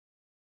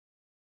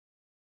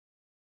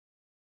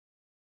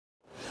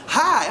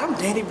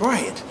Danny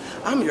Bryant.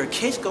 I'm your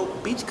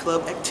Kscope Beach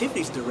Club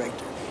Activities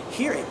Director.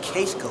 Here at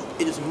Kscope,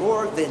 it is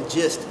more than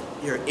just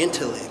your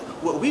intellect.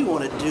 What we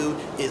want to do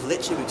is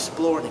let you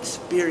explore and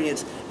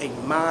experience a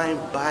mind,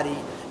 body,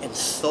 and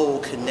soul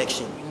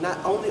connection. We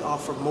not only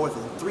offer more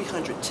than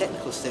 300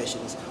 technical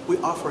sessions, we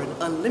offer an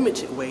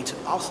unlimited way to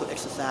also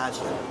exercise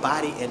your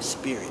body and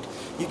spirit.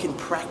 You can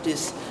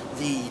practice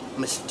the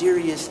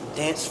mysterious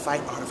dance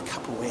fight art of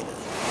capoeira.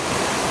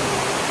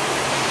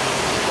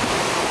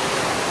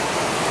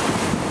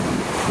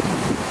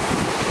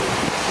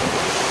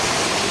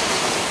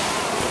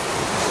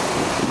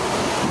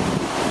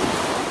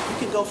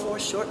 Go for a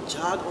short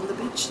jog on the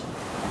beach.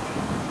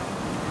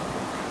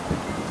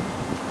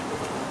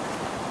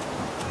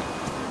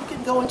 You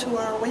can go into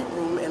our weight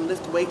room and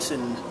lift weights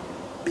and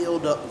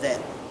build up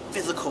that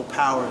physical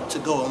power to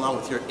go along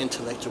with your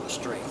intellectual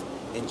strength.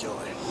 Enjoy.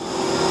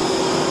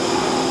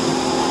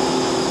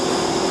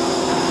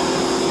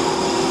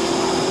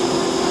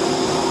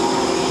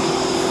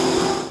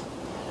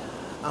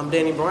 I'm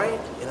Danny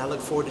Bryant, and I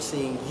look forward to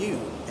seeing you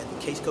at the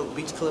Kscope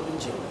Beach Club in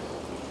June.